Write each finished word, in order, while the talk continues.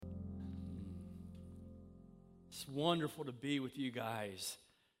It's wonderful to be with you guys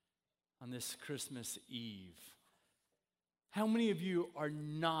on this Christmas Eve. How many of you are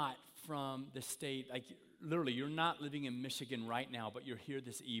not from the state, like literally you're not living in Michigan right now, but you're here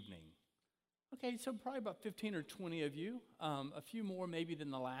this evening? Okay, so probably about 15 or 20 of you, a few more maybe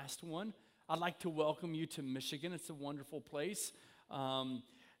than the last one. I'd like to welcome you to Michigan. It's a wonderful place.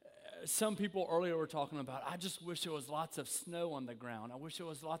 Some people earlier were talking about, I just wish there was lots of snow on the ground. I wish there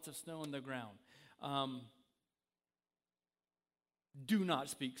was lots of snow on the ground. Do not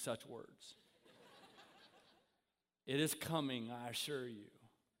speak such words. It is coming, I assure you.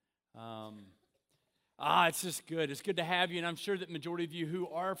 It's just good. It's good to have you, and I'm sure that majority of you who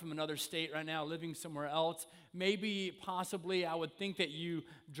are from another state right now, living somewhere else, maybe, possibly, I would think that you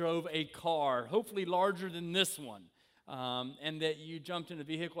drove a car, hopefully larger than this one, and that you jumped in a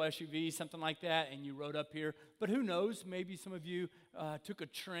vehicle, SUV, something like that, and you rode up here. But who knows? Maybe some of you took a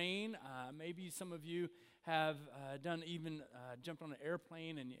train. Maybe some of you have jumped on an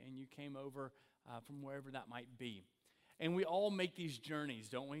airplane and you came over from wherever that might be. And we all make these journeys,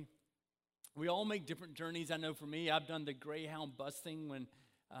 don't we? We all make different journeys. I know for me, I've done the Greyhound bus thing when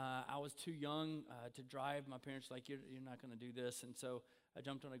I was too young to drive. My parents were like, you're not going to do this. And so I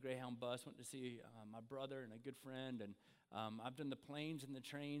jumped on a Greyhound bus, went to see my brother and a good friend. And I've done the planes and the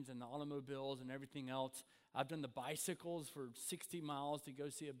trains and the automobiles and everything else. I've done the bicycles for 60 miles to go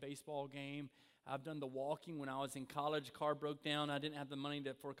see a baseball game. I've done the walking when I was in college. Car broke down. I didn't have the money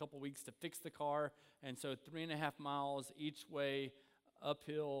for a couple weeks to fix the car. And so 3.5 miles each way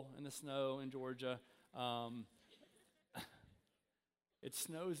uphill in the snow in Georgia. It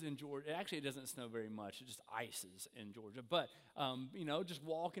snows in Georgia. Actually, it doesn't snow very much. It just ices in Georgia. But, just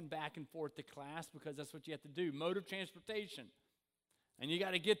walking back and forth to class because that's what you have to do. Mode of transportation. And you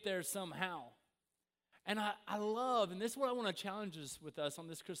got to get there somehow. And I love, and this is what I want to challenge us with us on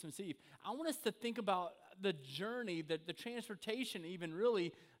this Christmas Eve. I want us to think about the journey, the transportation, even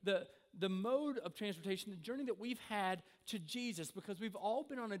really, the mode of transportation, the journey that we've had to Jesus, because we've all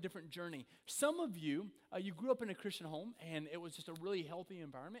been on a different journey. Some of you, you grew up in a Christian home, and it was just a really healthy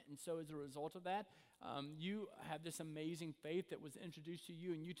environment, and so as a result of that, you have this amazing faith that was introduced to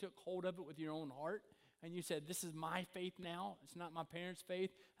you, and you took hold of it with your own heart. And you said, this is my faith now. It's not my parents' faith.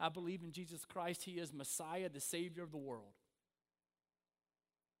 I believe in Jesus Christ. He is Messiah, the Savior of the world.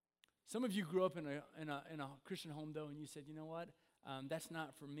 Some of you grew up in a Christian home, though, and you said, you know what? That's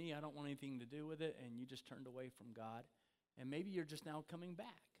not for me. I don't want anything to do with it. And you just turned away from God. And maybe you're just now coming back.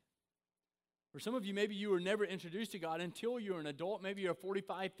 For some of you, maybe you were never introduced to God until you were an adult. Maybe you're a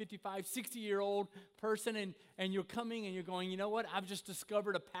 45, 55, 60-year-old person, and you're coming and you're going, you know what? I've just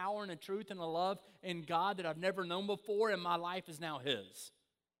discovered a power and a truth and a love in God that I've never known before, and my life is now His.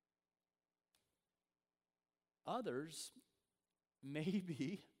 Others,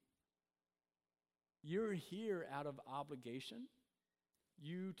 maybe you're here out of obligation.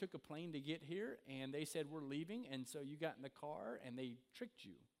 You took a plane to get here, and they said, we're leaving, and so you got in the car, and they tricked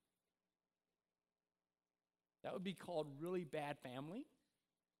you. That would be called really bad family.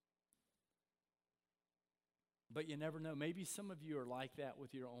 But you never know. Maybe some of you are like that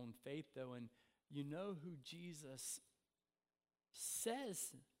with your own faith, though, and you know who Jesus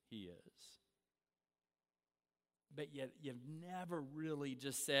says He is. But yet you've never really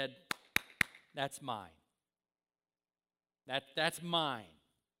just said, that's mine. That's mine.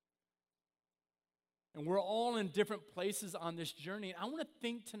 And we're all in different places on this journey. I want to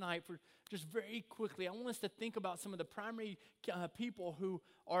think tonight for just very quickly, I want us to think about some of the primary people who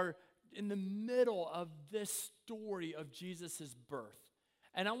are in the middle of this story of Jesus' birth.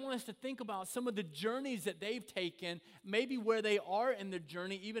 And I want us to think about some of the journeys that they've taken, maybe where they are in the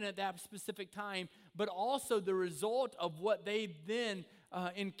journey, even at that specific time, but also the result of what they then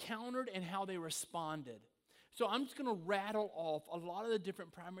encountered and how they responded. So I'm just going to rattle off a lot of the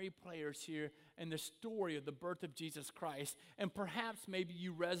different primary players here in the story of the birth of Jesus Christ, and perhaps maybe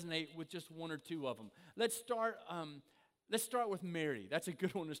you resonate with just one or two of them. Let's start with Mary. That's a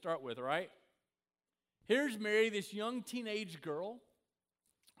good one to start with, right? Here's Mary, this young teenage girl,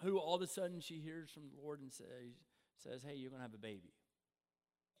 who all of a sudden she hears from the Lord and says, hey, you're going to have a baby.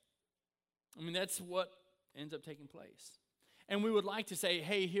 I mean, that's what ends up taking place. And we would like to say,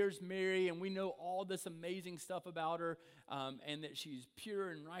 hey, here's Mary, and we know all this amazing stuff about her, and that she's pure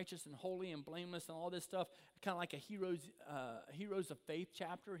and righteous and holy and blameless and all this stuff, kind of like a heroes of faith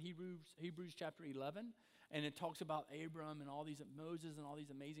chapter, Hebrews chapter 11. And it talks about Abram and all these, Moses and all these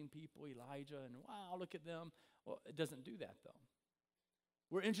amazing people, Elijah, and wow, look at them. Well, it doesn't do that, though.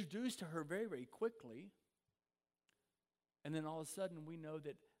 We're introduced to her very, very quickly, and then all of a sudden we know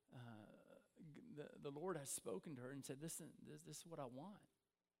that the Lord has spoken to her and said, listen, this is what I want.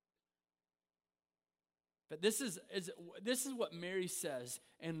 But this is what Mary says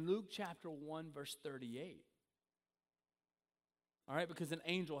in Luke chapter 1, verse 38. All right, because an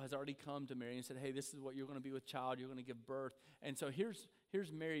angel has already come to Mary and said, hey, this is what you're going to be with child. You're going to give birth. And so here's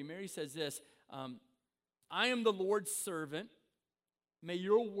Mary. Mary says this, I am the Lord's servant. May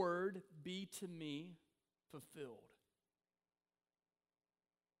your word be to me fulfilled.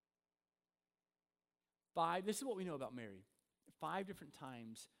 This is what we know about Mary. 5 different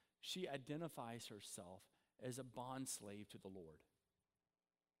times she identifies herself as a bondslave to the Lord.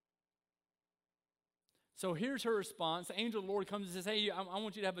 So here's her response. The angel of the Lord comes and says, hey, I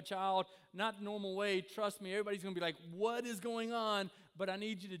want you to have a child, not the normal way. Trust me, everybody's going to be like, what is going on? But I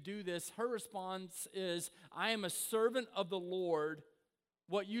need you to do this. Her response is, I am a servant of the Lord.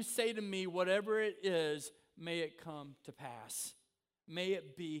 What you say to me, whatever it is, may it come to pass. May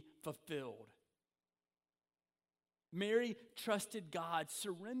it be fulfilled. Mary trusted God,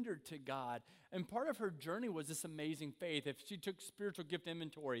 surrendered to God. And part of her journey was this amazing faith. If she took spiritual gift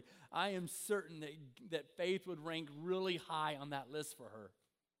inventory, I am certain that faith would rank really high on that list for her.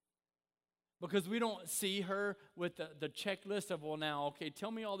 Because we don't see her with the checklist of, well, now, okay,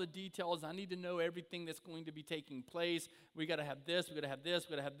 tell me all the details. I need to know everything that's going to be taking place. We got to have this, we got to have this,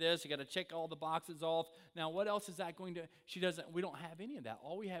 we got to have this. You got to check all the boxes off. Now, what else is that going to, we don't have any of that.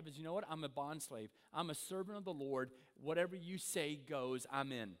 All we have is, you know what, I'm a bondslave. I'm a servant of the Lord. Whatever you say goes,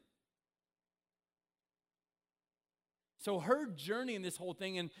 I'm in. So her journey in this whole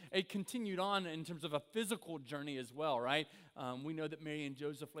thing, and it continued on in terms of a physical journey as well, right? We know that Mary and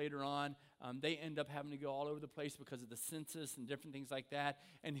Joseph later on, they end up having to go all over the place because of the census and different things like that.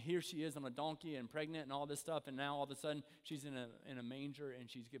 And here she is on a donkey and pregnant and all this stuff, and now all of a sudden she's in a manger and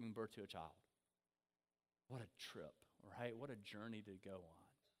she's giving birth to a child. What a trip, right? What a journey to go on.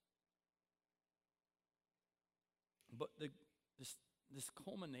 But this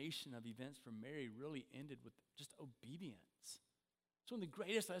culmination of events for Mary really ended with just obedience. So one of the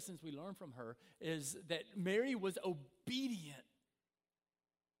greatest lessons we learn from her is that Mary was obedient.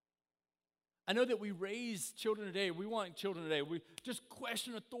 I know that we raise children today. We want children today. We just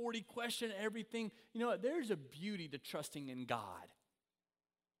question authority, question everything. You know what? There's a beauty to trusting in God.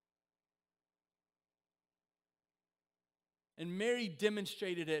 And Mary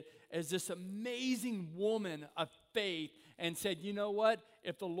demonstrated it as this amazing woman of faith and said, you know what?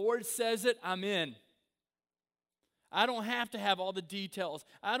 If the Lord says it, I'm in. I don't have to have all the details.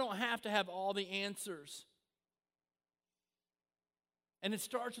 I don't have to have all the answers. And it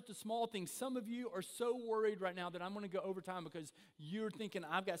starts with the small things. Some of you are so worried right now that I'm going to go over time because you're thinking,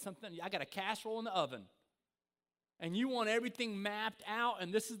 I got a casserole in the oven. And you want everything mapped out,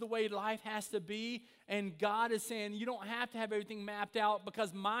 and this is the way life has to be. And God is saying, you don't have to have everything mapped out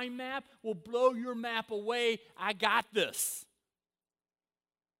because my map will blow your map away. I got this.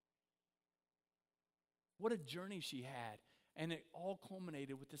 What a journey she had. And it all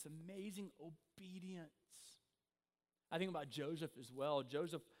culminated with this amazing obedience. I think about Joseph as well.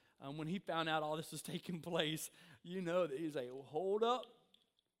 Joseph, when he found out all this was taking place, you know that he's like, well, hold up.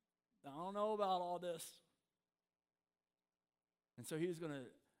 I don't know about all this. And so he was going to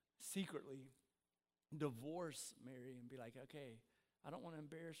secretly divorce Mary and be like, okay, I don't want to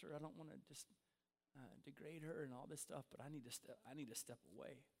embarrass her. I don't want to just degrade her and all this stuff, but I need to step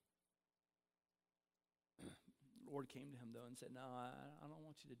away. The Lord came to him, though, and said, no, I don't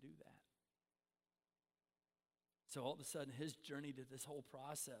want you to do that. So all of a sudden, his journey to this whole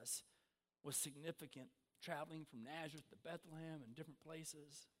process was significant, traveling from Nazareth to Bethlehem and different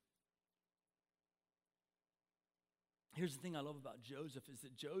places. Here's the thing I love about Joseph is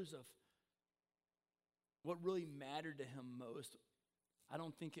that Joseph, what really mattered to him most, I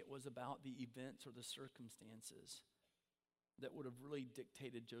don't think it was about the events or the circumstances that would have really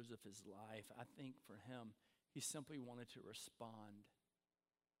dictated Joseph's life. I think for him, he simply wanted to respond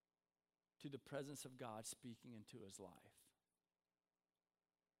to the presence of God speaking into his life.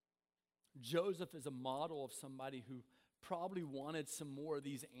 Joseph is a model of somebody who probably wanted some more of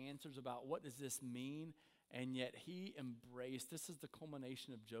these answers about what does this mean, and yet he embraced, this is the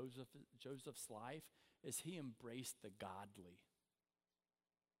culmination of Joseph's life, is he embraced the godly.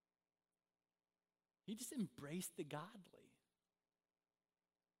 He just embraced the godly.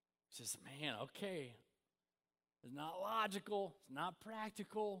 He says, man, okay, it's not logical, it's not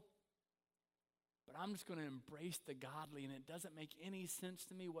practical, but I'm just going to embrace the godly, and it doesn't make any sense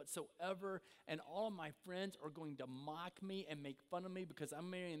to me whatsoever, and all of my friends are going to mock me and make fun of me because I'm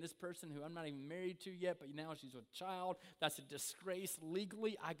marrying this person who I'm not even married to yet, but now she's with a child. That's a disgrace.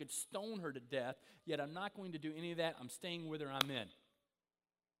 Legally, I could stone her to death, yet I'm not going to do any of that. I'm staying with her. I'm in.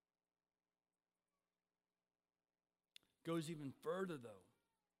 Goes even further, though.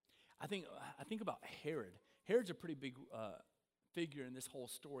 I think about Herod. Herod's a pretty big figure in this whole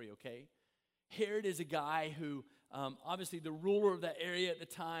story, okay? Herod is a guy who, obviously the ruler of that area at the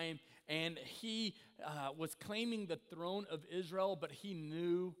time, and he was claiming the throne of Israel, but he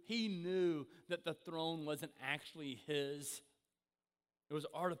knew that the throne wasn't actually his. It was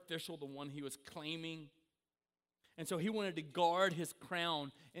artificial, the one he was claiming. And so he wanted to guard his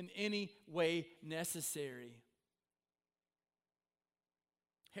crown in any way necessary.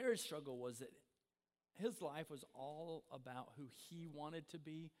 Herod's struggle was that his life was all about who he wanted to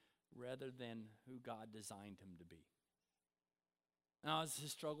be rather than who God designed him to be. Now, it was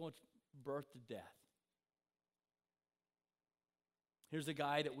his struggle with birth to death. Here's a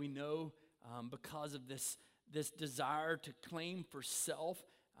guy that we know because of this desire to claim for self.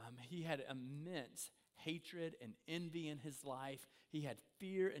 He had immense hatred and envy in his life. He had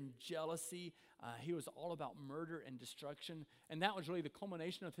fear and jealousy. He was all about murder and destruction. And that was really the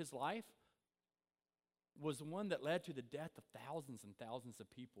culmination of his life, was the one that led to the death of thousands and thousands of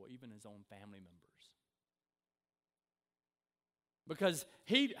people, even his own family members. Because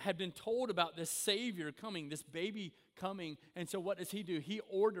he had been told about this Savior coming, this baby coming, and so what does he do? He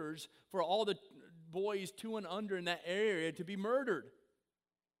orders for all the boys 2 and under in that area to be murdered.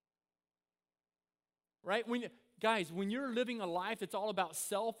 Right? Guys, when you're living a life that's all about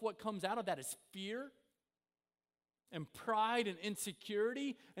self, what comes out of that is fear and pride and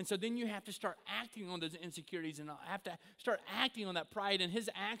insecurity. And so then you have to start acting on those insecurities and have to start acting on that pride. And his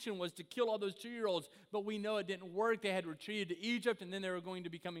action was to kill all those 2-year-olds, but we know it didn't work. They had retreated to Egypt, and then they were going to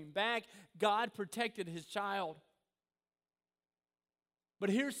be coming back. God protected his child. But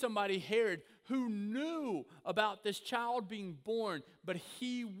here's somebody, Herod, who knew about this child being born, but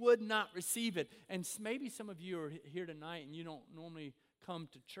he would not receive it. And maybe some of you are here tonight and you don't normally come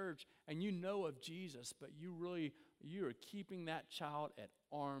to church and you know of Jesus, but you are keeping that child at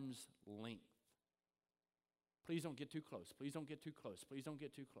arm's length. Please don't get too close. Please don't get too close. Please don't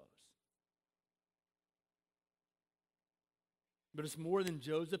get too close. But it's more than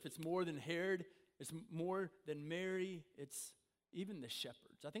Joseph. It's more than Herod. It's more than Mary. It's even the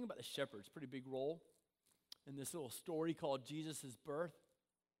shepherds. I think about the shepherds, pretty big role in this little story called Jesus' birth.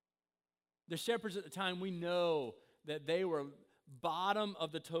 The shepherds at the time, we know that they were bottom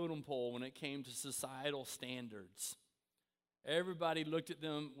of the totem pole when it came to societal standards. Everybody looked at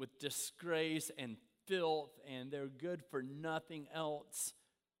them with disgrace and filth, and they're good for nothing else.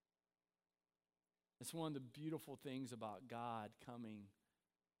 It's one of the beautiful things about God coming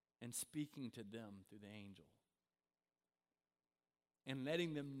and speaking to them through the angel and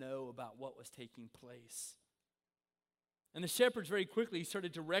letting them know about what was taking place. And the shepherds very quickly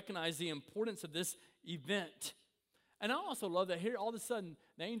started to recognize the importance of this event. And I also love that here all of a sudden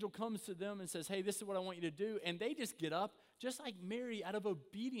the angel comes to them and says, hey, this is what I want you to do. And they just get up, just like Mary, out of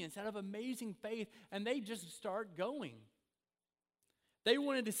obedience, out of amazing faith, and they just start going. They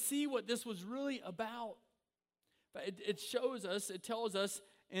wanted to see what this was really about. But it tells us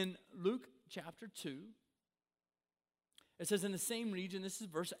in Luke chapter 2, it says, in the same region, this is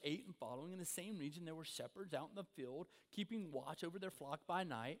verse 8 and following, in the same region there were shepherds out in the field, keeping watch over their flock by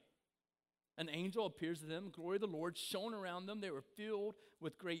night. An angel appears to them, glory of the Lord shone around them. They were filled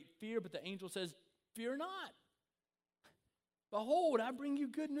with great fear, but the angel says, fear not. Behold, I bring you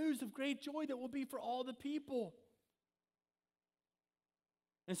good news of great joy that will be for all the people.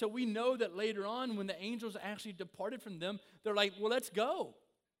 And so we know that later on, when the angels actually departed from them, they're like, well, let's go.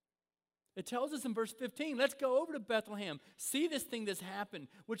 It tells us in verse 15, let's go over to Bethlehem, see this thing that's happened,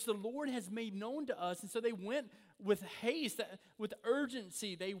 which the Lord has made known to us. And so they went with haste, with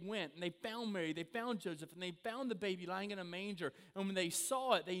urgency. They went and they found Mary, they found Joseph, and they found the baby lying in a manger. And when they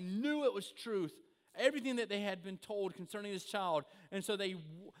saw it, they knew it was truth, everything that they had been told concerning this child. And so they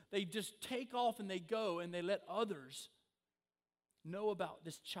just take off and they go and they let others know about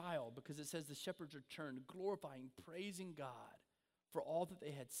this child, because it says the shepherds returned, glorifying, praising God for all that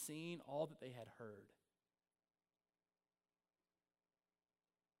they had seen, all that they had heard.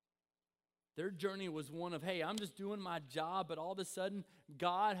 Their journey was one of, hey, I'm just doing my job, but all of a sudden,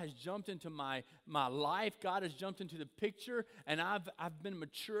 God has jumped into my life. God has jumped into the picture, and I've been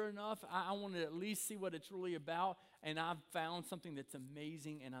mature enough. I want to at least see what it's really about, and I've found something that's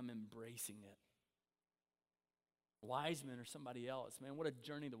amazing, and I'm embracing it. Wise men or somebody else, man, what a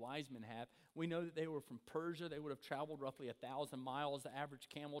journey the wise men have. We know that they were from Persia. They would have traveled roughly 1,000 miles. The average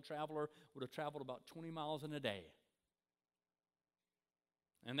camel traveler would have traveled about 20 miles in a day.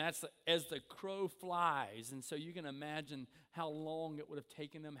 And that's as the crow flies. And so you can imagine how long it would have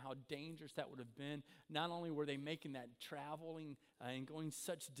taken them, how dangerous that would have been. Not only were they making that traveling and going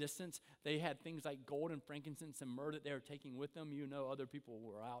such distance, they had things like gold and frankincense and myrrh that they were taking with them. You know, other people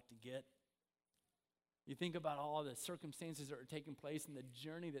were out to get. You think about all the circumstances that were taking place and the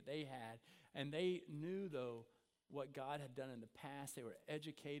journey that they had. And they knew, though, what God had done in the past. They were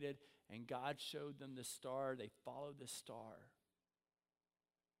educated, and God showed them the star. They followed the star,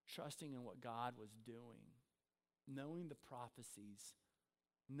 trusting in what God was doing, knowing the prophecies,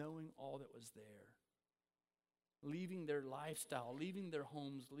 knowing all that was there, leaving their lifestyle, leaving their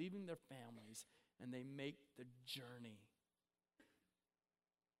homes, leaving their families, and they make the journey.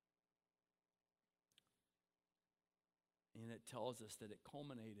 And it tells us that it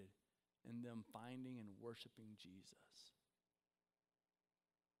culminated in them finding and worshiping Jesus.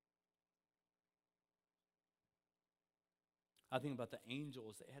 I think about the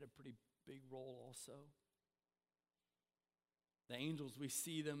angels. They had a pretty big role also. The angels, we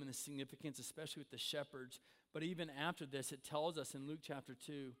see them in the significance, especially with the shepherds. But even after this, it tells us in Luke chapter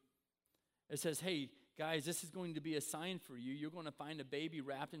 2, it says, hey, guys, this is going to be a sign for you. You're going to find a baby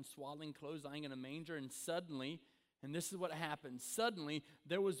wrapped in swaddling clothes lying in a manger, and suddenly, and this is what happened, suddenly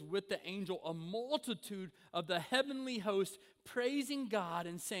there was with the angel a multitude of the heavenly host praising God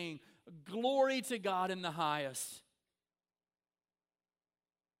and saying, glory to God in the highest.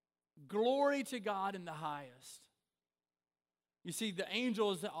 Glory to God in the highest. You see, the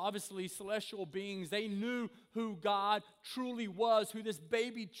angels, obviously celestial beings, they knew who God truly was, who this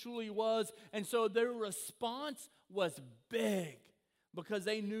baby truly was. And so their response was big because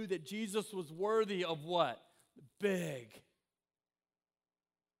they knew that Jesus was worthy of what? Big.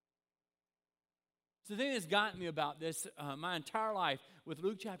 So the thing that's gotten me about this my entire life with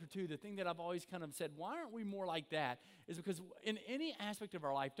Luke chapter 2, the thing that I've always kind of said, why aren't we more like that? Is because in any aspect of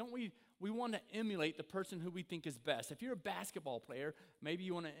our life, don't we want to emulate the person who we think is best. If you're a basketball player, maybe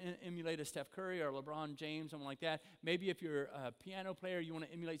you want to emulate a Steph Curry or LeBron James, someone like that. Maybe if you're a piano player, you want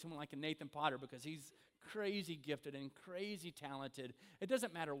to emulate someone like a Nathan Potter because he's crazy gifted and crazy talented. It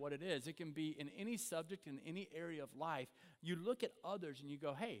doesn't matter what it is. It can be in any subject, in any area of life. You look at others and you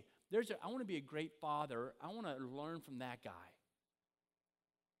go, hey, I want to be a great father. I want to learn from that guy.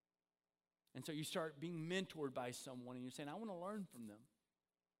 And so you start being mentored by someone and you're saying, I want to learn from them.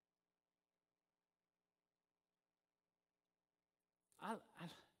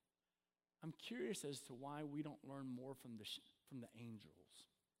 I'm curious as to why we don't learn more from the angels.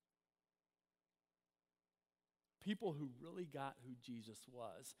 People who really got who Jesus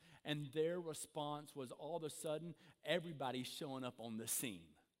was. And their response was all of a sudden, everybody's showing up on the scene.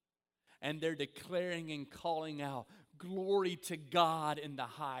 And they're declaring and calling out, glory to God in the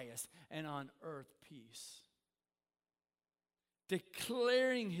highest, and on earth peace.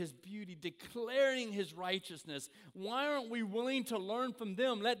 Declaring his beauty, declaring his righteousness. Why aren't we willing to learn from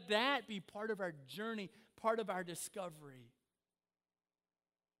them? Let that be part of our journey, part of our discovery.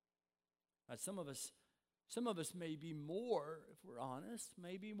 Some of us may be more, if we're honest,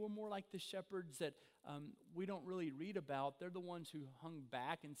 maybe we're more like the shepherds that we don't really read about. They're the ones who hung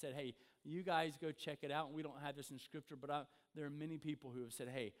back and said, hey, you guys go check it out. And we don't have this in Scripture, but there are many people who have said,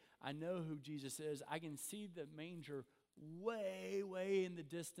 hey, I know who Jesus is. I can see the manger way, way in the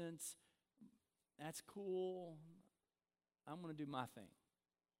distance. That's cool. I'm going to do my thing.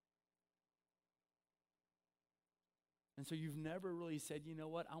 And so you've never really said, you know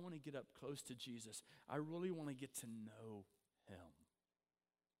what, I want to get up close to Jesus. I really want to get to know him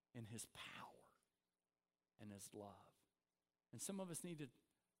and his power and his love. And some of us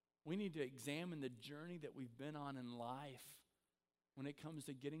we need to examine the journey that we've been on in life when it comes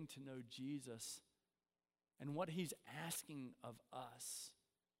to getting to know Jesus and what he's asking of us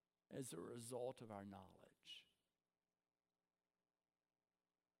as a result of our knowledge.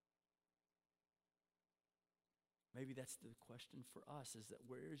 Maybe that's the question for us, is that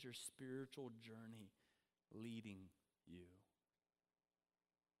where is your spiritual journey leading you?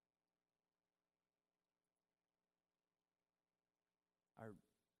 Our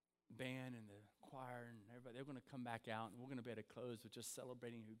band and the choir and everybody, they're going to come back out, and we're going to be able to close with just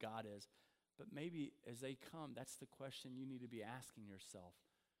celebrating who God is. But maybe as they come, that's the question you need to be asking yourself.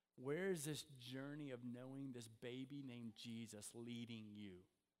 Where is this journey of knowing this baby named Jesus leading you?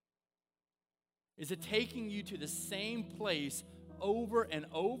 Is it taking you to the same place over and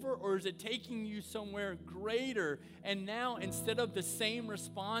over, or is it taking you somewhere greater? And now, instead of the same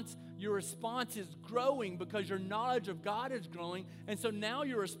response, your response is growing because your knowledge of God is growing. And so now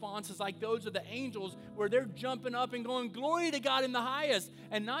your response is like those of the angels, where they're jumping up and going, glory to God in the highest.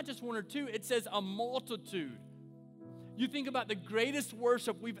 And not just one or two, it says a multitude. You think about the greatest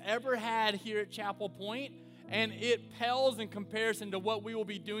worship we've ever had here at Chapel Point, and it pales in comparison to what we will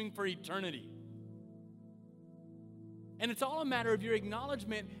be doing for eternity. And it's all a matter of your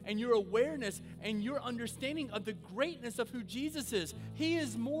acknowledgement and your awareness and your understanding of the greatness of who Jesus is. He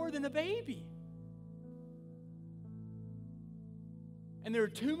is more than a baby. And there are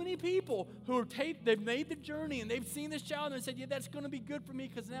too many people who are they've made the journey and they've seen this child and they said, yeah, that's going to be good for me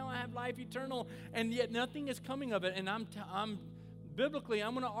because now I have life eternal, and yet nothing is coming of it. And biblically,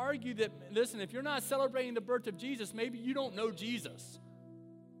 I'm going to argue that, listen, if you're not celebrating the birth of Jesus, maybe you don't know Jesus.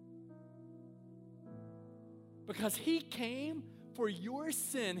 Because he came for your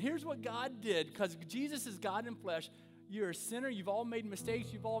sin. Here's what God did, because Jesus is God in flesh. You're a sinner. You've all made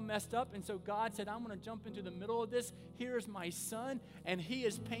mistakes. You've all messed up. And so God said, I'm going to jump into the middle of this. Here's my son, and he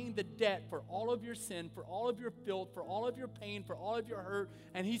is paying the debt for all of your sin, for all of your filth, for all of your pain, for all of your hurt,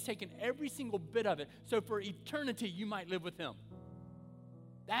 and he's taken every single bit of it. So for eternity, you might live with him.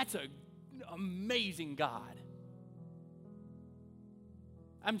 That's an amazing God.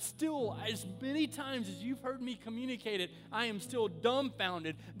 I'm still, as many times as you've heard me communicate it, I am still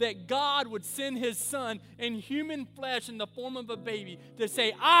dumbfounded that God would send his son in human flesh in the form of a baby to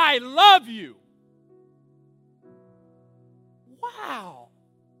say, I love you. Wow.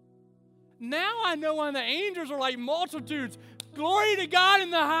 Now I know why the angels are like multitudes. Glory to God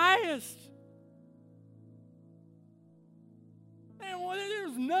in the highest. Man, well,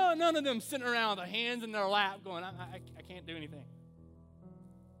 there's none of them sitting around with their hands in their lap going, I can't do anything.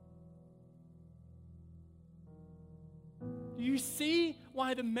 Do you see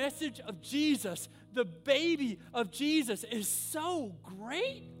why the message of Jesus, the baby of Jesus, is so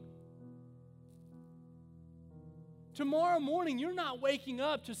great? Tomorrow morning, you're not waking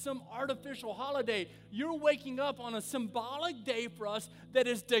up to some artificial holiday. You're waking up on a symbolic day for us that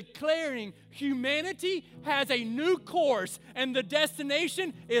is declaring humanity has a new course, and the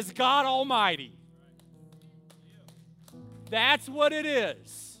destination is God Almighty. That's what it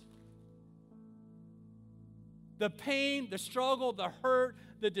is. The pain, the struggle, the hurt,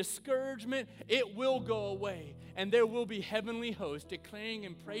 the discouragement, it will go away. And there will be heavenly hosts declaring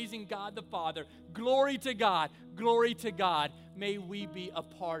and praising God the Father. Glory to God, glory to God. May we be a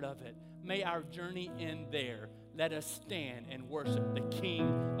part of it. May our journey end there. Let us stand and worship the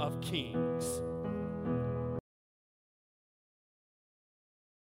King of Kings.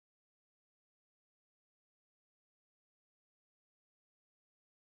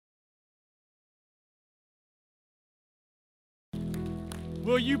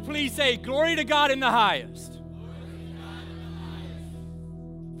 Will you please say, glory to God in the highest.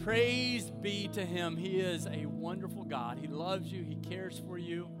 Praise be to him. He is a wonderful God. He loves you. He cares for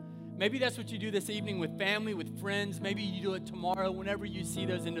you. Maybe that's what you do this evening with family, with friends. Maybe you do it tomorrow whenever you see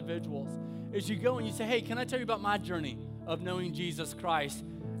those individuals. As you go and you say, hey, can I tell you about my journey of knowing Jesus Christ?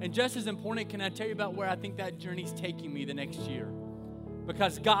 And just as important, can I tell you about where I think that journey's taking me the next year?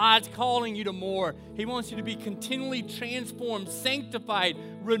 Because God's calling you to more. He wants you to be continually transformed, sanctified,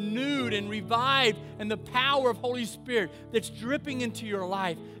 renewed, and revived in the power of Holy Spirit that's dripping into your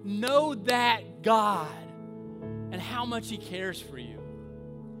life. Know that God and how much he cares for you.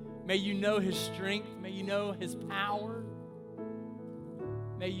 May you know his strength. May you know his power.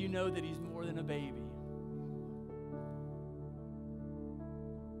 May you know that he's more than a baby.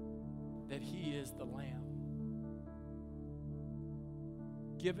 That he is the Lamb.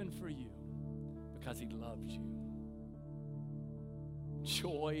 Given for you because he loves you.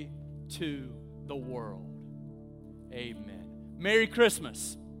 Joy to the world. Amen. Merry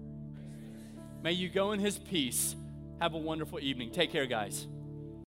Christmas. May you go in his peace. Have a wonderful evening. Take care, guys.